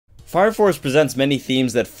Fire Force presents many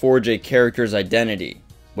themes that forge a character's identity,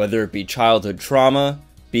 whether it be childhood trauma,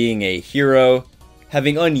 being a hero,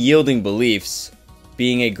 having unyielding beliefs,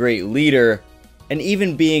 being a great leader, and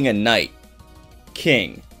even being a knight,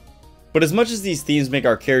 king. But as much as these themes make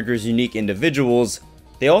our characters unique individuals,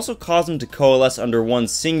 they also cause them to coalesce under one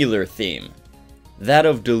singular theme, that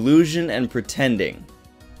of delusion and pretending.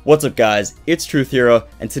 What's up guys, it's Truth Hero,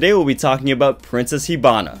 and today we'll be talking about Princess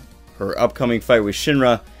Hibana, her upcoming fight with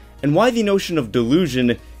Shinra, and why the notion of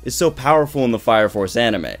delusion is so powerful in the Fire Force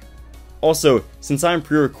anime. Also, since I'm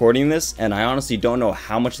pre-recording this, and I honestly don't know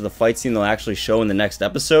how much of the fight scene they'll actually show in the next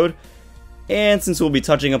episode, and since we'll be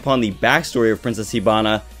touching upon the backstory of Princess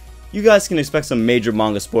Hibana, you guys can expect some major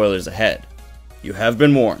manga spoilers ahead. You have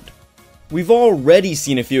been warned. We've already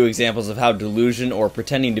seen a few examples of how delusion or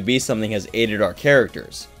pretending to be something has aided our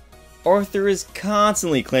characters. Arthur is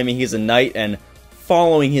constantly claiming he's a knight and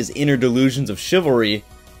following his inner delusions of chivalry,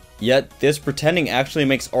 yet this pretending actually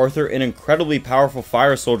makes Arthur an incredibly powerful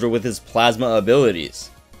fire soldier with his plasma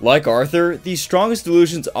abilities. Like Arthur, the strongest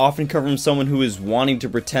delusions often come from someone who is wanting to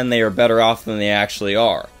pretend they are better off than they actually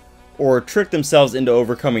are, or trick themselves into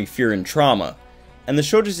overcoming fear and trauma, and the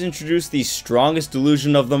show just introduced the strongest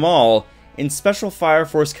delusion of them all in Special Fire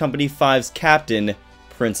Force Company 5's captain,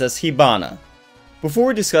 Princess Hibana. Before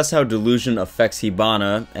we discuss how delusion affects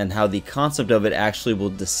Hibana, and how the concept of it actually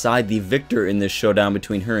will decide the victor in this showdown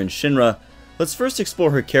between her and Shinra, let's first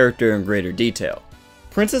explore her character in greater detail.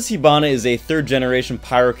 Princess Hibana is a third-generation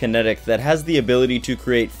pyrokinetic that has the ability to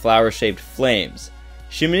create flower-shaped flames.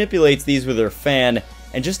 She manipulates these with her fan,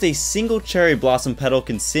 and just a single cherry blossom petal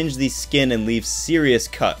can singe the skin and leave serious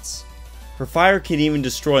cuts. Her fire can even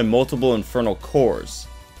destroy multiple infernal cores.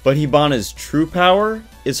 But Hibana's true power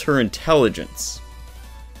is her intelligence.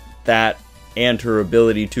 That, and her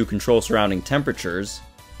ability to control surrounding temperatures.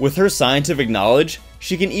 With her scientific knowledge,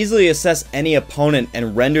 she can easily assess any opponent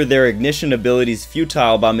and render their ignition abilities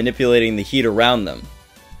futile by manipulating the heat around them.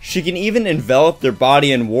 She can even envelop their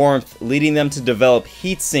body in warmth, leading them to develop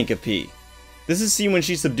heat syncope. This is seen when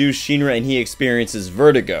she subdues Shinra and he experiences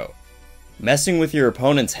vertigo. Messing with your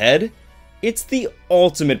opponent's head? It's the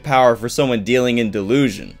ultimate power for someone dealing in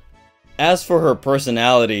delusion. As for her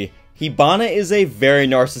personality, Hibana is a very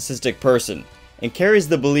narcissistic person, and carries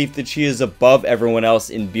the belief that she is above everyone else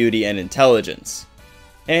in beauty and intelligence.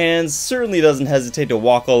 And certainly doesn't hesitate to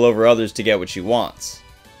walk all over others to get what she wants.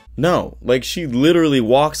 No, like she literally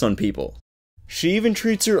walks on people. She even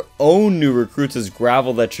treats her own new recruits as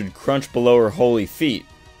gravel that should crunch below her holy feet.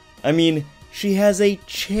 I mean, she has a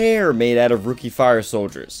chair made out of rookie fire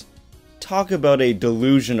soldiers. Talk about a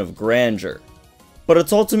delusion of grandeur. But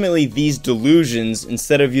it's ultimately these delusions,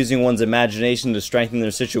 instead of using one's imagination to strengthen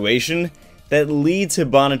their situation, that leads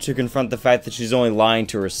Hibana to confront the fact that she's only lying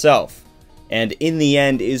to herself, and in the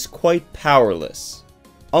end is quite powerless.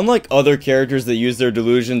 Unlike other characters that use their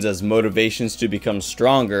delusions as motivations to become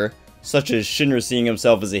stronger, such as Shinra seeing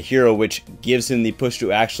himself as a hero which gives him the push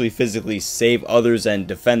to actually physically save others and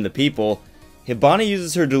defend the people, Hibana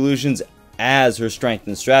uses her delusions as her strength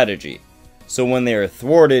and strategy, so when they are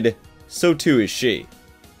thwarted, so too is she.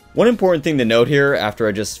 One important thing to note here, after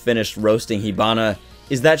I just finished roasting Hibana,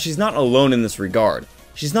 is that she's not alone in this regard.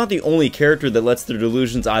 She's not the only character that lets their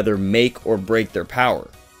delusions either make or break their power.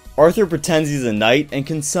 Arthur pretends he's a knight and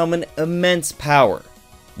can summon immense power.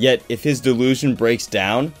 Yet if his delusion breaks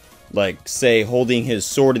down, like say holding his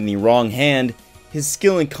sword in the wrong hand, his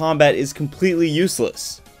skill in combat is completely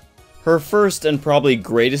useless. Her first and probably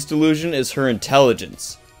greatest delusion is her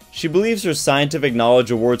intelligence. She believes her scientific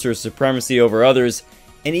knowledge awards her supremacy over others,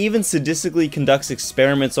 and even sadistically conducts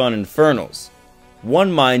experiments on infernals.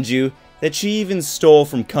 One, mind you, that she even stole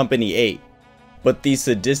from Company 8. But the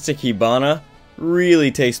sadistic Hibana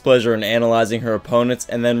really takes pleasure in analyzing her opponents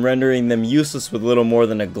and then rendering them useless with little more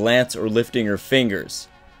than a glance or lifting her fingers.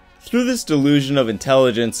 Through this delusion of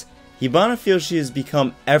intelligence, Hibana feels she has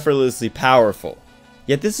become effortlessly powerful.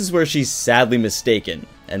 Yet this is where she's sadly mistaken,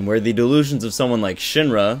 and where the delusions of someone like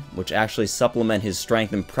Shinra, which actually supplement his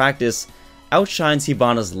strength and practice, outshines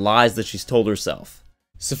Hibana's lies that she's told herself.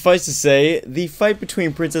 Suffice to say, the fight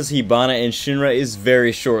between Princess Hibana and Shinra is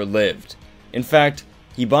very short-lived. In fact,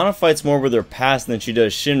 Hibana fights more with her past than she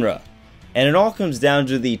does Shinra, and it all comes down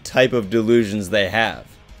to the type of delusions they have.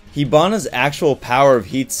 Hibana's actual power of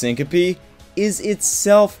heat syncope is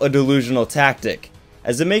itself a delusional tactic,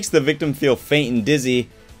 as it makes the victim feel faint and dizzy,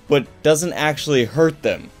 but doesn't actually hurt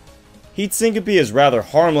them. Heat syncope is rather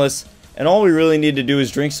harmless, and all we really need to do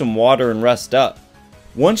is drink some water and rest up.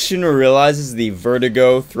 Once Shinra realizes the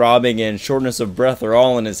vertigo, throbbing, and shortness of breath are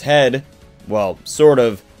all in his head, well, sort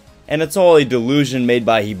of, and it's all a delusion made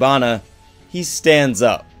by Hibana, he stands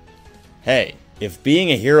up. Hey, if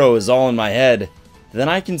being a hero is all in my head, then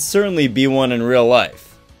I can certainly be one in real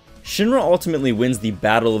life. Shinra ultimately wins the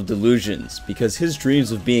Battle of Delusions because his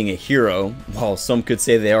dreams of being a hero, while some could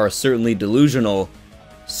say they are certainly delusional,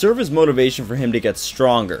 serve as motivation for him to get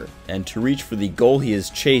stronger and to reach for the goal he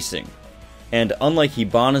is chasing. And unlike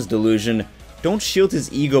Hibana's delusion, don't shield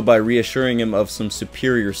his ego by reassuring him of some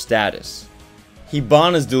superior status.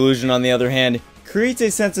 Hibana's delusion, on the other hand, creates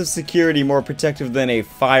a sense of security more protective than a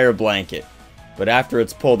fire blanket. But after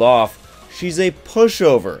it's pulled off, she's a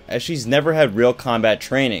pushover, as she's never had real combat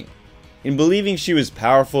training. In believing she was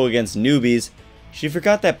powerful against newbies, she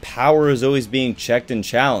forgot that power is always being checked and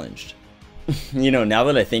challenged. You know, now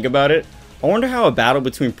that I think about it, I wonder how a battle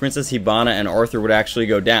between Princess Hibana and Arthur would actually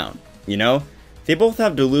go down. You know, they both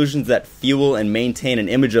have delusions that fuel and maintain an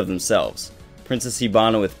image of themselves. Princess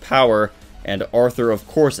Hibana with power, and Arthur of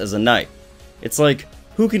course as a knight. It's like,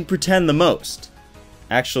 who can pretend the most?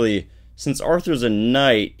 Actually, since Arthur's a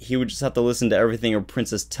knight, he would just have to listen to everything a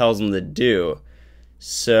princess tells him to do.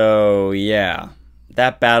 So yeah,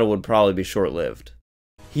 that battle would probably be short-lived.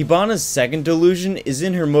 Hibana's second delusion is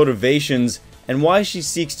in her motivations and why she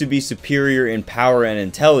seeks to be superior in power and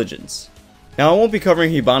intelligence. Now I won't be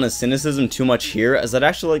covering Hibana's cynicism too much here, as I'd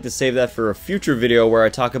actually like to save that for a future video where I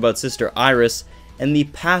talk about Sister Iris and the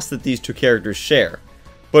past that these two characters share.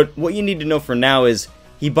 But what you need to know for now is,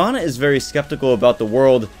 Hibana is very skeptical about the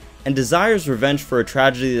world and desires revenge for a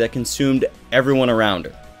tragedy that consumed everyone around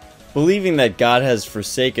her. Believing that God has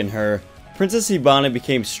forsaken her, Princess Hibana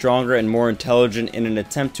became stronger and more intelligent in an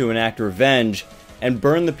attempt to enact revenge and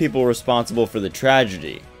burn the people responsible for the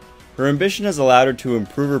tragedy. Her ambition has allowed her to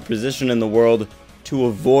improve her position in the world to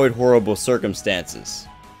avoid horrible circumstances.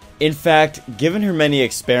 In fact, given her many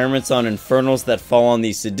experiments on infernals that fall on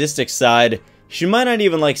the sadistic side, she might not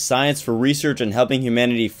even like science for research and helping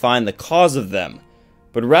humanity find the cause of them,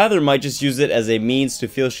 but rather might just use it as a means to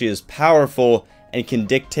feel she is powerful and can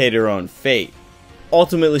dictate her own fate.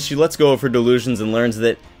 Ultimately, she lets go of her delusions and learns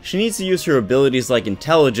that she needs to use her abilities like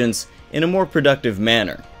intelligence in a more productive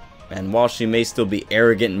manner. And while she may still be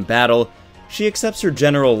arrogant in battle, she accepts her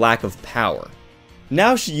general lack of power.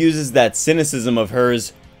 Now she uses that cynicism of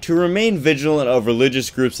hers to remain vigilant of religious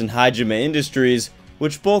groups and Hajime Industries,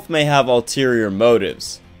 which both may have ulterior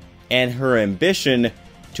motives, and her ambition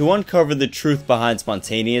to uncover the truth behind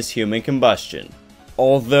spontaneous human combustion.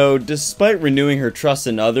 Although, despite renewing her trust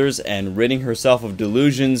in others and ridding herself of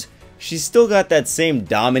delusions, she's still got that same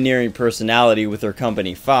domineering personality with her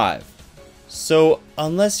Company 5. So,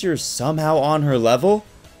 unless you're somehow on her level,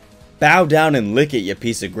 bow down and lick it, you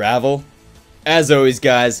piece of gravel. As always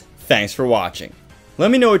guys, thanks for watching. Let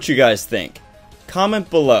me know what you guys think. Comment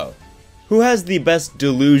below. Who has the best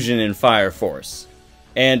delusion in Fire Force?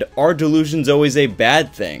 And are delusions always a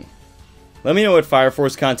bad thing? Let me know what Fire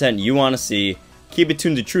Force content you want to see. Keep it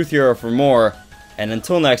tuned to Truth Hero for more, and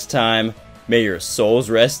until next time, may your souls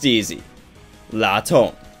rest easy. La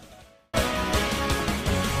Tong.